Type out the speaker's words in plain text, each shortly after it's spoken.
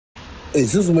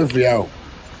It's just me free out.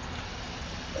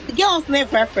 The girl's name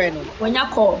for a friend. When you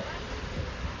call.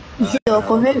 Yo,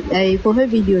 cover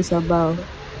videos about.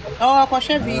 Oh, I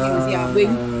share videos, yeah.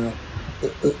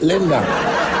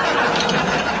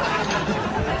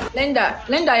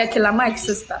 Linda, you kill my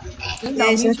sister.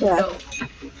 Linda, you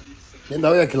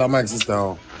kill my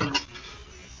sister.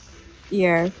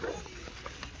 Yeah.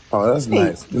 Oh, that's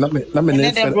nice. Not many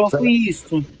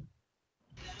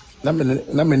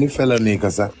felony,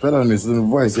 because felony is the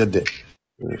voice yet there.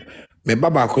 Me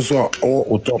baba kuso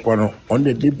o top on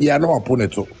the piano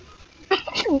opponent.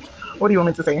 What do you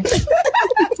want me to say?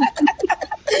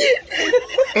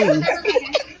 Hey.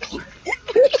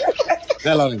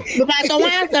 Felony.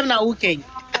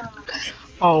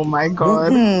 Oh my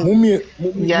God.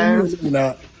 Yes.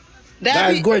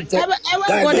 Guys, go and check.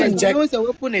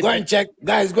 Go and check.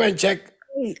 Guys, go and check.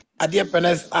 Adia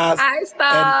Penes ass. I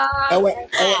stop. Ewe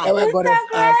got his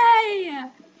ass.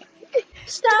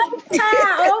 Stop.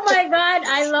 Oh my God.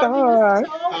 I love you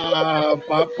so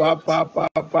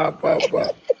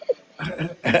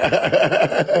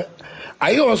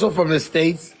Are you also from the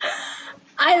States?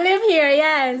 I live here,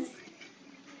 yes.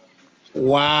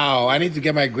 Wow. I need to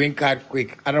get my green card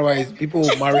quick. Otherwise, people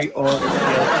will marry all.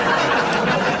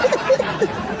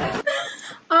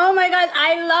 Oh my God,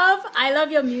 I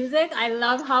love your music. I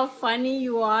love how funny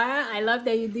you are. I love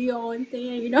that you do your own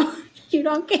thing and you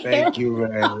don't care. Thank you,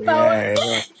 man.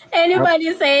 Yeah.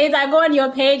 Anybody says, I go on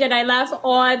your page and I laugh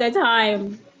all the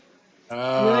time.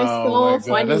 You're so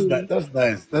funny. That's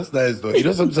nice. That's nice though.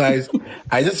 Sometimes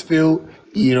I just feel,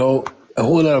 a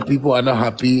whole lot of people are not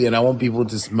happy and I want people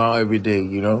to smile every day,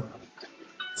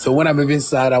 So when I'm even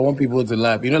sad, I want people to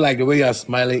laugh. Like the way you're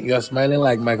smiling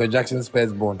like Michael Jackson's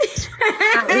firstborn.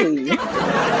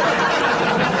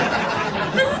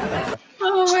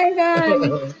 Oh my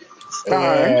God.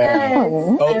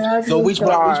 Yes. So which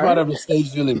part of the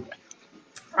States do you live?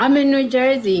 I'm in New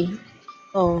Jersey.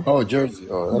 Oh, Jersey.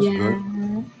 Oh, that's good.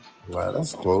 Wow,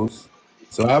 that's close.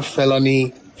 So I have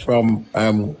Felony from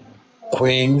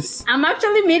Queens. I'm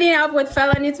actually meeting up with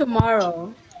Felony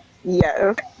tomorrow.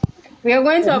 Yeah. We are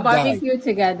going to a barbecue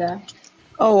together.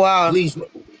 Oh wow! Please.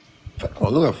 Oh,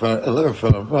 look at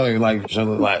Felony like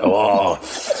wow,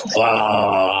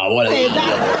 what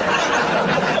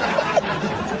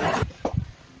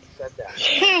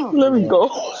Let me go.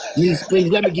 Please,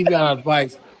 let me give you an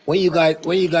advice. When you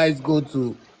guys go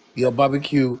to your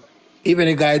barbecue, even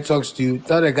a guy talks to you,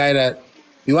 tell the guy that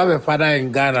you have a father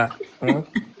in Ghana,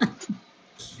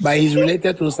 but he's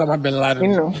related to Osama bin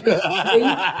Laden.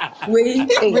 Wait.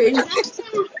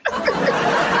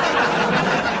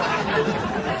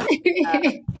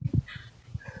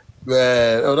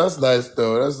 Man, oh, that's nice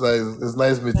though. That's nice. It's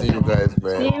nice meeting you guys,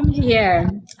 man. Same here.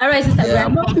 All right, sister. Yeah. I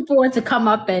know people want to come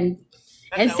up and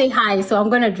say hi, so I'm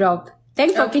gonna drop.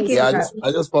 Thanks for kicking. Yeah,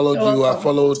 I just followed you. I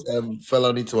followed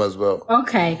Felony too as well.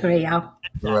 Okay, great.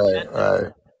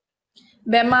 Right.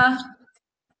 Bema.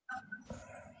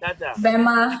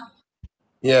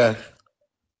 Yeah.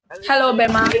 Hello,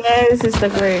 Bema. Yes, Sister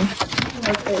Gray.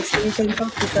 Okay, so you can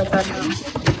talk to Shatta now.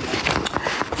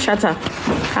 Shatta,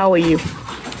 how are you?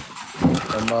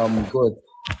 I'm good.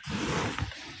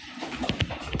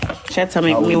 Shatta,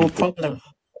 make me a problem.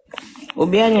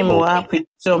 Obiani mo happy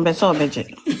so beso beje.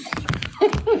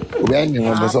 Obiani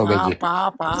mo beso beje.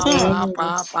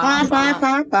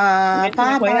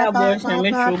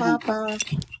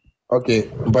 Okay,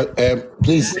 but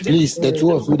please, the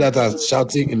two of you that are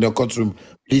shouting in the courtroom,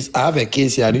 please, I have a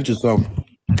case here. I need to solve.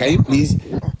 Can you please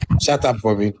shut up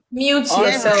for me? Mute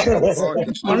yourself. Your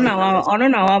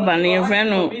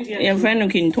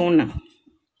friend Quintona.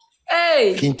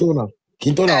 Hey. Quintona.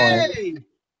 Hey.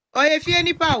 Oh, if you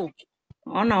any power.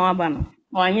 Quintona.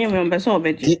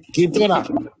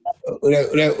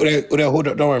 Hold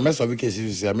on, don't worry. Mess up the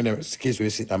case. I mean, case we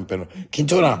sit and pen.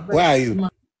 Quintona, where are you?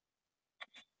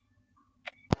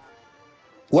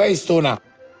 Where is Tona?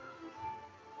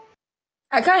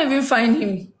 I can't even find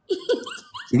him.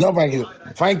 You don't find him.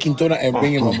 Find Quintona and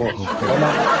bring him aboard.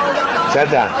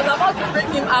 Shatta. I was about to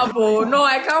bring him up. No,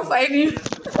 I can't find him.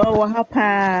 Oh, what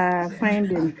happened? Find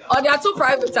him. Oh, they are too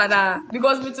private, Anna.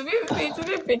 Because me to be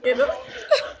picking up.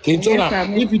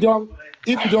 Quintona, if you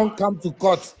don't come to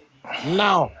court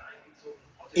now,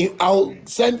 I'll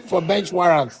send for bench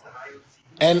warrants,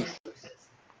 and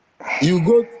you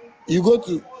go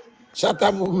to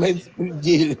Shatta movement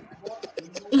jail.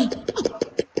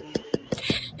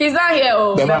 He's not here.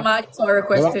 Oh, Bema, sorry,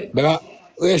 requested. Bema,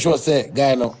 where should I say,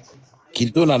 guy? No,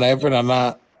 Quintona, na friend,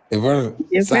 na Yvonne.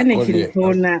 Your friend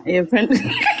Quintona, your friend.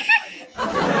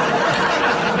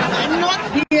 I'm not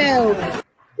here.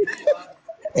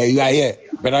 Hey, you are here.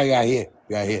 Bema, you are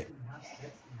here.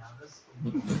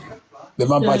 The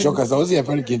man Pachoka, so was your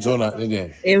friend Kintona.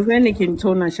 A friend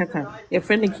Kintona Shatta. A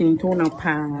friend Kintona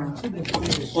Pa.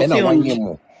 And I want you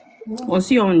more. Was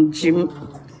he on gym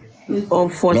or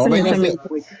for some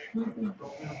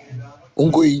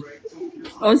Unkoi?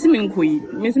 Oh,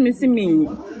 Siminkui, Miss Missimi.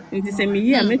 It is a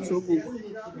me, metro book.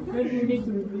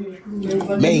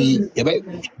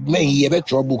 May you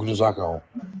bet your book to Zaka?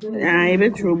 I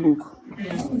bet your book.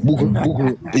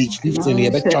 Book page 15,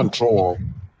 you bet control.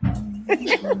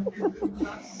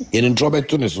 In Robert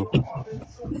Tunisu.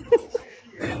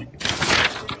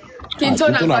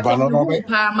 Kintona,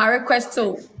 my request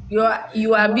to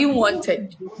you are being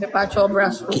wanted. The patrol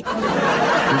brass.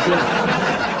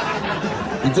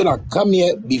 Kintona, come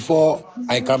here before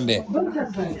I come there.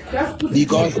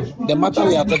 Because the matter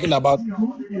we are talking about,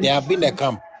 they have been a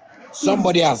camp.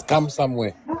 Somebody has come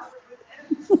somewhere.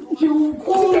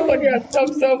 Somebody has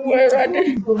come somewhere, right?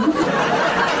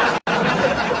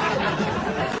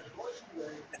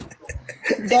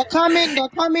 The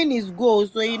coming is go,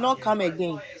 so you not come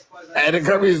again. The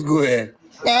coming is go, eh?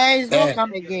 There is not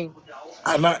come again.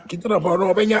 Ana Kintona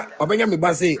Pano, Obenya me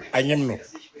base, I am no.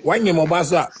 One year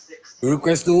Mobasa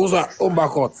request to Uza on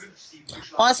backcourt.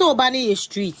 Also, Obani is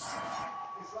streets.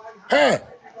 Hey,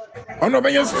 on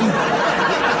Obenya Street.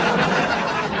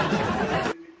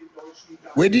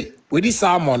 Where the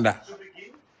salmon that?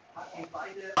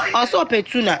 Also,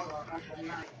 Petuna.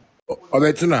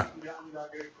 Abôrtïôn.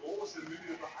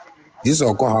 This is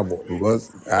Okohabo because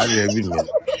I have been there.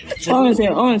 On say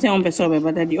on person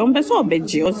but that on person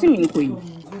beji or Siminkui.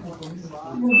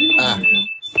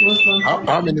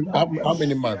 How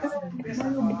many months?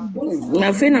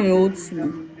 My friend I'm old.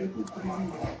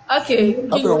 Okay,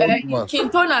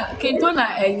 Kintona,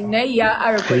 and Naya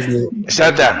are requesting.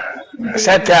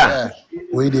 Shatta.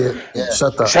 Wait there.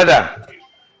 Shatta.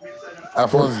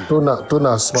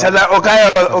 Tona smart. Shatta,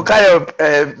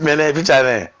 Okayo, mene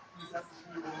pichane.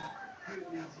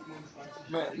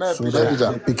 So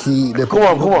the picky, the come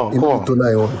on.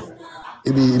 Tona on.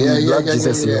 It be Black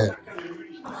Jesus here.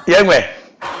 Young man.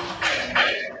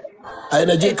 I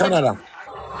in Canada.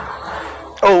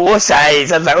 Oh, what size?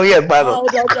 Shatta, oh yeah, brother.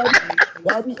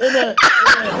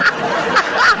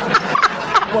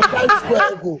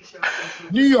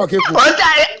 New York.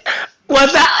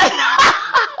 What's that?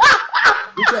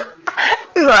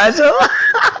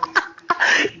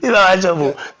 You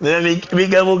know, then we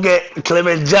can get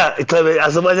Clement.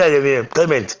 As much as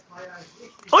Clement.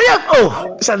 Oh yeah,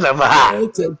 oh, shut up.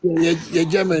 You're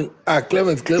German.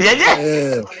 Clement.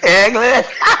 Yeah. Clement.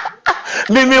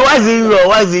 Mimi, what's it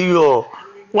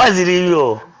in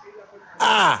you?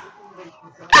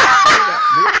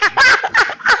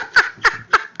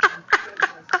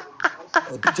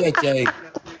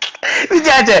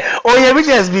 Oh yeah, we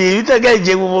just be. You take a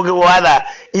jemu water.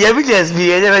 Yeah, we just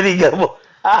be. Everything go.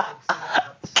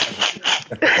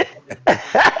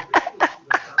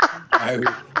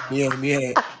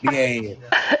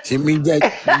 She mean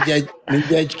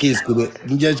judge case to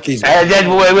be judge case. Judge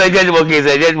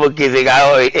case.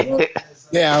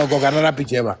 Yeah, I'll go another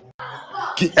picture. I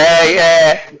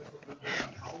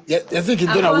think you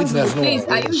don't have witness. Please,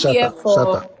 are you here for?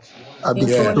 Shatta. I be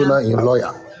Tona in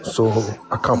lawyer, so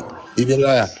I come. You be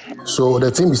lawyer. So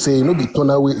the thing we say, you know, be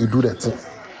Tona way you do that thing.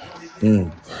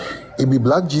 It be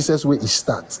Black Jesus way it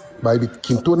start, but it be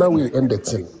Kintona way you end the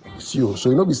thing. So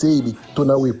you know, we say it be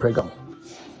Tona way pregam.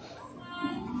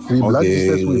 It be Black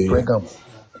Jesus way pregam.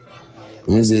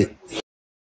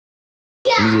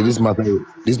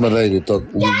 This matter is the talk.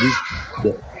 We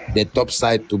give the top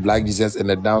side to Black Jesus and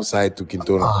the downside to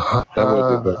Kintona.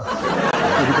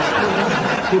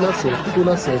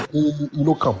 Tona said, you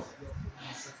know, come.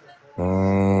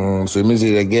 So it means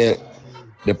they get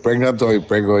the pregnant or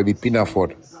the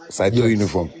pinafore side to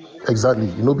uniform. Exactly.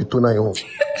 You know, be Tona your home.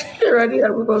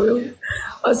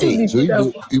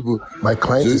 My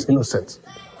client is innocent.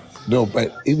 No,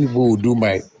 but if people will do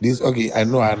this, okay, I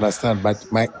know, I understand, but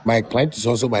my client is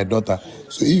also my daughter.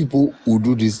 So if people will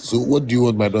do this, so what do you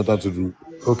want my daughter to do?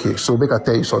 Okay, so make I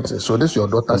tell you something. So this your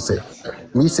daughter self.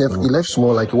 Me self, he left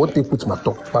small, like what they put my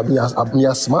top. But me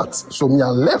as smart, so me I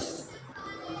left.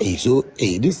 This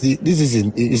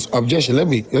is objection. Let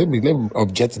me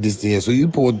object to this thing here. So you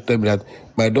people tell me that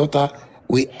my daughter,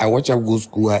 I watch her go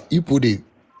school. You put it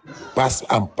pass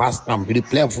and really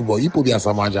play football. You put be a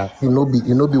samaja. You know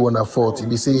be one at fault. You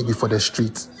be say it be for the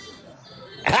street.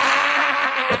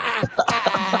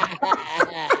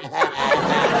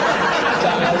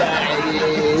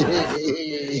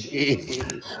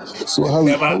 So how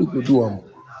we could do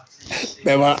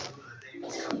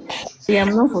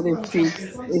I'm not for the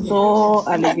streets. It's all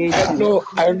allegation.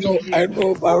 I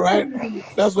know, but right?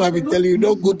 That's why I've been telling you,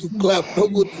 don't go to club.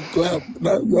 Don't go to club.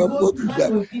 Now you have go to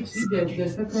club.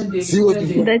 See what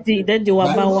you Daddy,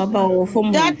 waba,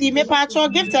 from Daddy, me patcho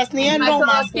gift us near no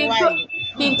man.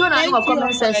 King Tony, I know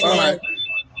comment section. all right.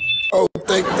 Oh,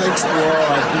 thanks for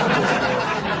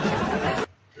all.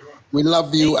 We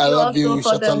love you. I love you.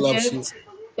 Shatta loves you.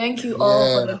 Thank you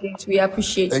all for the gift. We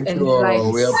appreciate Thank and you all. like.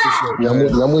 We appreciate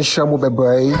it. Yamu shamu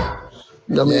bebrai.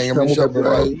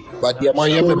 But the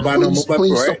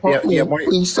Please support me.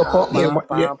 Please support me.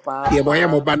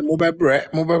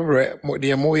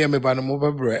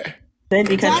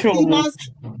 Daddy control.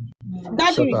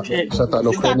 Shatta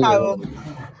no credit.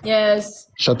 Yes.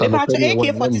 Shatta no credit.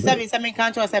 AK-47 something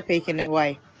can't just picking it.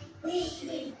 Why?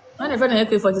 I'm a friend of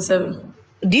AK-47.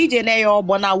 DJ na yo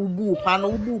bona ubu pa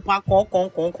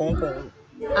kon.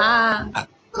 Ah.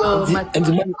 Oh, my. And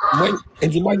the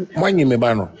me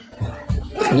bano.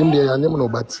 I no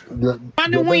but the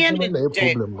problem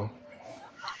no.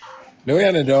 No way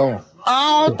on down.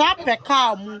 Oh, that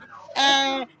pekam.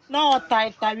 No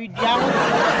tight with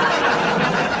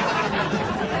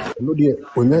No dear,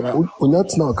 when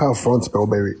that's not car front spell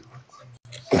berry.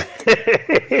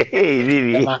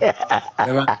 Really?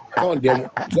 Don't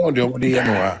do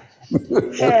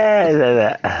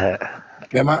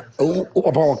Bema,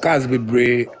 upon cars be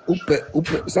brave, up,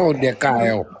 so their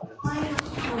car.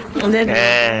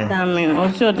 Damn,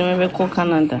 also the maybe call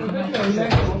Canada.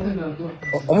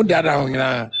 Oh, that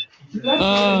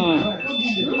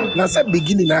now, say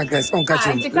beginning, I guess, on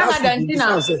catching.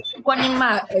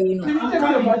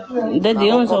 Daddy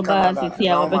owns a bar, if you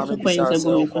have 2 points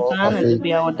ago, for Sana to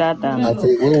be our data. I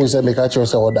think we will say, make catch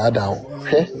us or that down.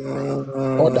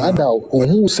 Or that down,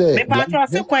 who said Black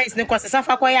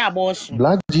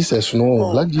Jesus,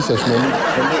 no, Black Jesus, no.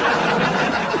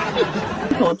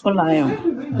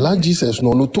 Black Jesus,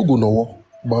 no, Togo, no.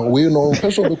 But we know,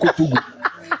 person who could Togo.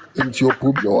 Into your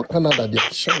problem or Canada, they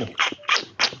are show.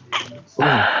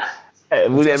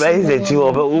 Would I buy the two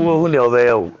of who know?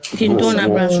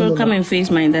 Don't come and face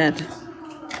my dad.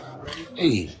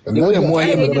 Hey,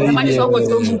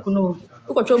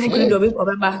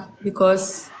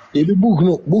 because if you book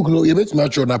no, you bet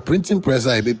much on a printing press,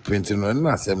 I be printing on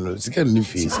a seminar. It's a new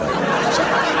face.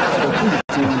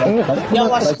 You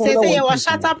was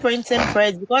Shatta printing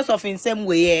press because of in same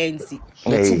way and see.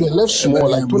 They left small,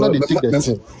 like Tona they take the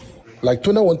thing. Like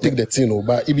Tona won't take the thing,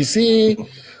 but if you say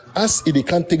as if they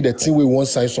can't take the thing, we won't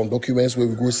sign some documents where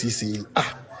we go see so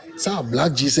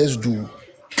Black Jesus do.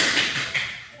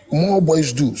 More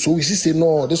boys do. So we say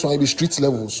no, this one be street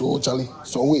level. So Charlie,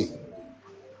 some way.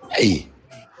 Hey.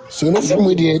 So you know some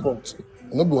way there.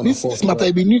 This matter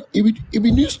it be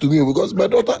news to me because my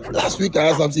daughter last week I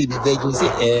asked something the virgin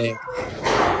say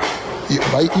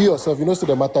by you yourself, you know, so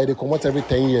the matter they come out every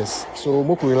 10 years. So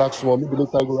more relax small, maybe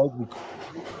later go write book.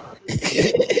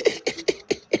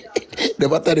 The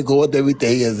matter they come out every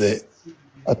 10 years.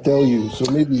 I tell you,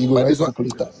 so maybe you go write book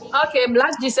later. okay,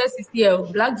 Black Jesus is here.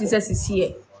 Black Jesus is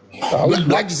here.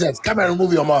 Black Jesus, come and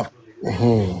remove your mouth.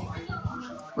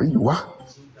 Where you are?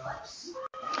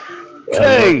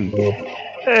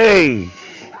 Hey.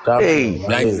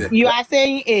 You are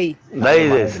saying A.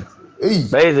 Basis.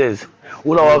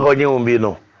 Una wa konye umbi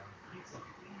no.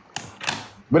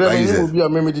 But I will be a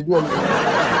memory to do.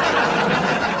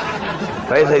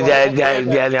 Basis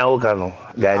Ganya Okano.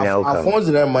 Phone's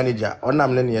the manager. On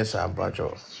I'm not yes, I'm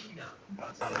patrol.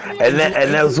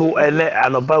 And also,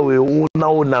 anopa we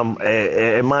unam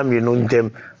a mam you know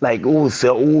them like who say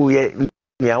who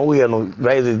no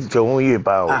rise to who you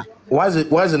power. Was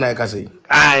it like I say?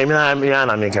 I'm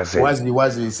make I say. Was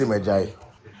the same jai?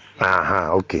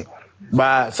 Aha, okay.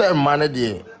 But some man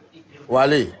there,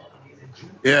 Wale.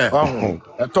 Yeah.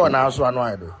 I told now so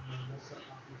I do.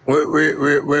 We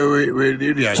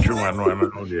did the actual one.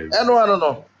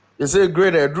 No. You say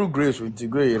great, I drew grace with the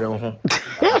great. Bro,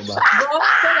 tell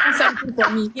him something for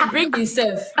me. He bring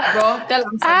himself, bro. Tell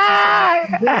him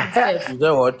something for me. He bring himself. You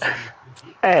know what?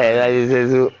 Hey, that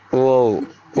is whoa.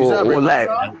 Like.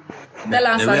 Tell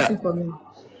him something for me.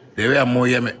 They were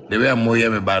more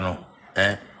yummy bano.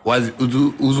 Was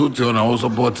Uzu to also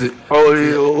support it. Oh,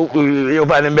 you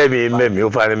find him, baby.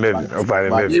 You find him, baby. Wale,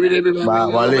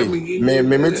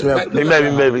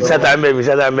 Shut up,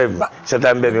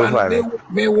 baby. You find him.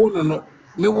 Me wanna know.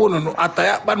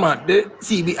 Ataya, but man, they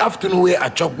see the afternoon where I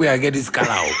chop where I get this car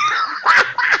out.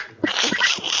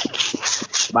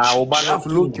 But Obana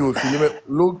look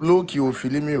you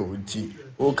film me.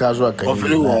 O casual can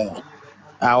you?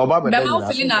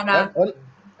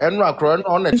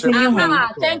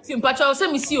 Thank you, Pacho.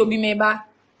 Say me see Obi Meba.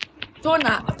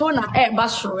 Tona,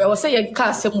 Bashro. I was saying you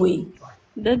can't same way.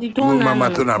 Daddy Mama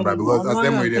Tona, because I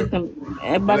same way.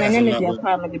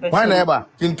 Why never?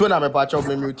 Kintona me patch up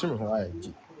me mute me.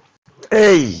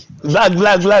 Hey, black,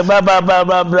 blah.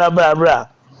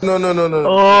 No.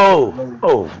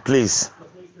 Oh, please.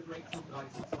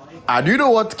 Do you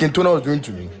know what Kintona was doing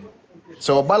to me?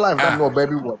 So about life, I know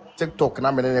baby what TikTok and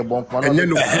I'm in a bomb. No,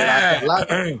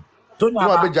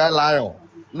 I be jai lion.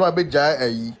 No, I be jai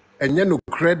and you no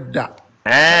credit that.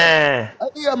 Yeah,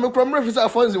 I'm from Reference. I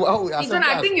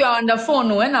think you are on the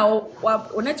phone when our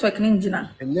network ninja.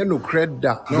 And you no credit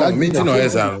that. No, meeting or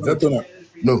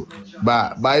no,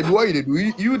 but what you do,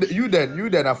 you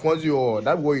then afford you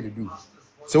that what you do.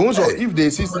 So also if they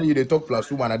see you they talk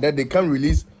plus woman and then they can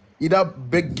release either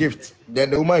big gift, then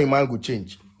the woman in mind will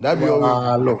change. That be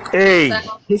all. Look. Hey.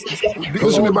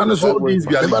 Because me banos all these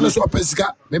be. Me banos all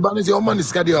pesca. Me banos all man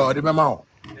is cardio or the mama.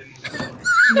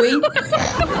 Wait.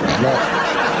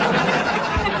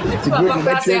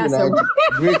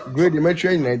 Great, you may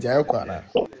train in Nigeria.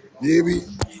 Baby,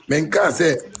 men can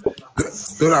say,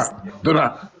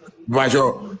 Dora,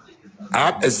 Bajo, I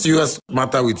have a serious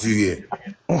matter with you here.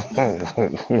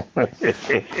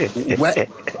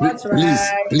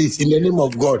 Please, in the name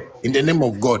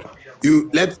of God, you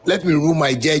let me remove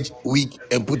my judge wig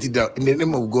and put it down. In the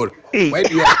name of God, why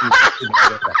do you have to?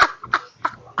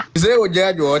 You say,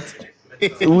 judge what?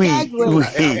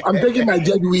 I'm taking my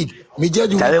judge wig. Me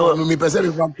judge wig. Me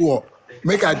person from poor.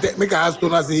 Make I ask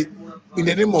Tona say, in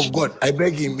the name of God, I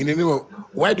beg him. In the name of,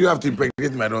 why do you have to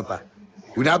impregnate my daughter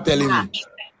without telling me?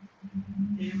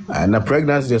 And the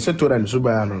pregnancy, they said to her and Suba,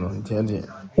 I don't know.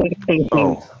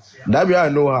 Oh, that be I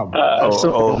know how.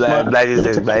 Black is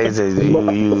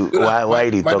why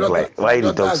did he talk like? Why did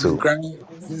he talk so?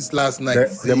 Since last night,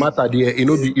 the matter there, you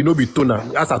know be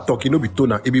Tona. As I talk, you know be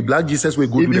Tona. It be Black Jesus we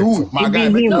go do that. My guy,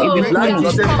 it be Black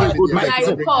Jesus we go do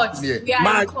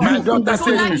My daughter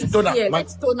says it's Tona.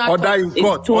 Order in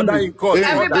court.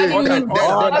 Everybody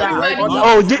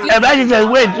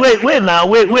wait now.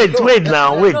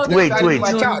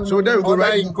 So then we go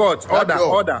right in court.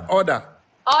 Order.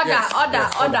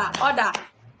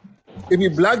 It be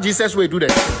Black Jesus we do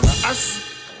that.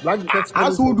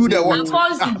 As who do the what?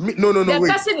 No, the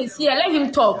wait. person is here. Let him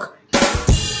talk.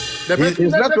 His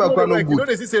network no good. You know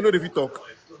they say no if you talk.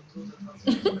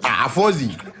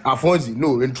 Afonzi.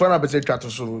 No, in trying to say chat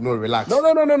so no relax.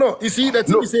 No. You see that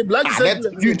you say Black Jesus.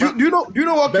 Do you know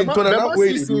what Kintona that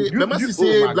way? The must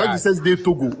say Black Jesus dey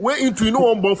Togo. Where into you know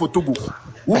one born for Togo.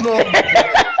 Who know?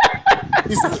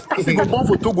 If you go born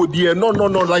for Togo, dear, no,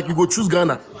 like you go choose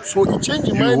Ghana. So you change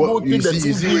your mind, don't think that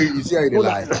you see how they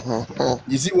lie.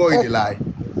 You see what they lie.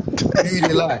 You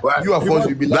lie. You are forced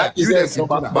to be like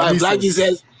Black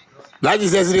Jesus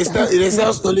they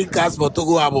sell stolen cars for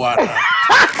Togo Abôrtïôn.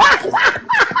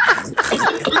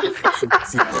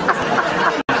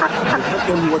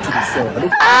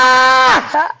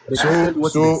 So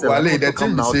Wale, the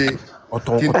thing to say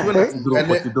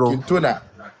Kintona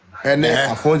and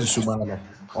Afonzi Subano.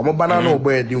 Omo banana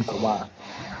oboy di nkoma.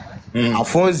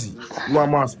 Afonzi, no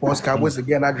am sports car boys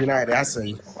again adwena ide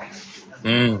asai.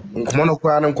 Nkoma no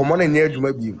kwa no nkoma na nya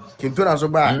adwuma bi. Kintona so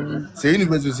ba, say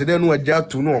university say no agya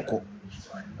tu no okọ.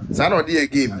 Za na ode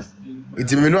game.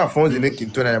 Itimi no Afonzi ne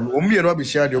Kintona. Omo no be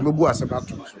share de omebu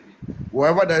asabatu.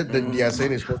 Whatever that they are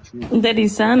saying is not true. That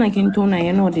is Sana Kintona,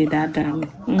 you know the data.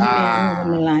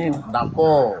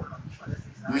 D'accord.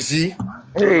 You see?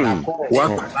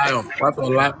 What lion?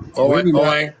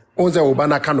 Onze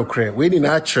Obana kano kre. We didn't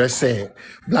actually say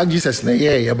Black Jesus na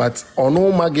yeah, but on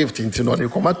all my gift into no they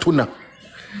come Tona.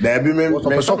 There be me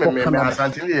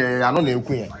asante I know na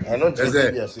eku yen. I know just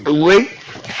wait.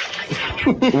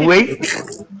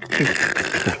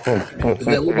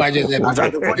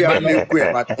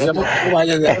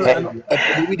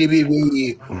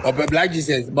 Black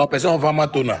Jesus, but person of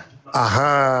Tona.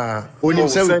 Aha.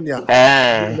 Senya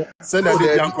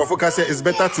the young Kofoka say it's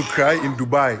better to cry in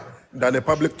Dubai than a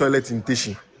public toilet in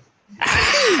Tishi.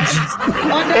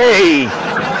 Hey.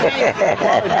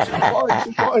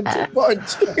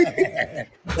 Punch.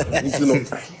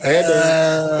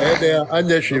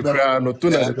 Anya shikra no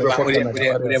Tona the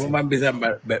woman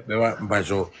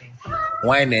Bajo.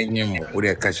 Why name him with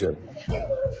a cashier?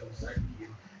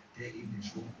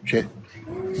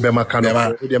 Bema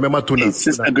Kano, Bema Tona.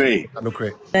 Sister Gray.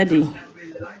 Daddy.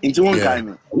 Into one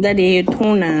kind. Daddy,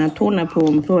 Tona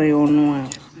employ or no.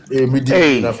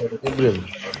 Hey. That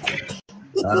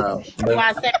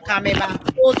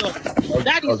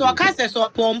is what I so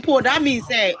pompo. That means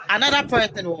another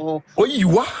person. Oh,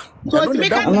 you are? So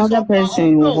another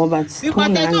person, but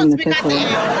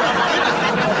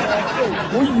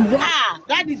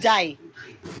that is die.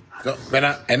 So, when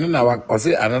I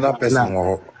say another person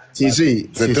or see,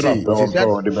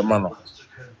 the man.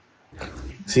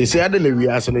 See, I didn't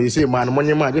know so you say, man,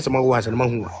 money, man, just a man who has a man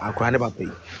who I can't never pay.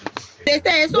 They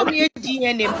say so many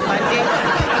GN in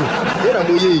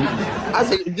I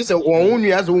say, just a one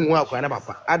year as a woman, I can't never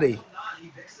pay. Are they?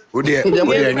 Oh, dear,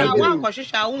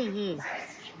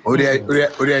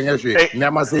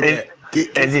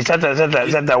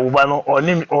 Shatta Ubano or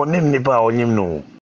name nipa or name no.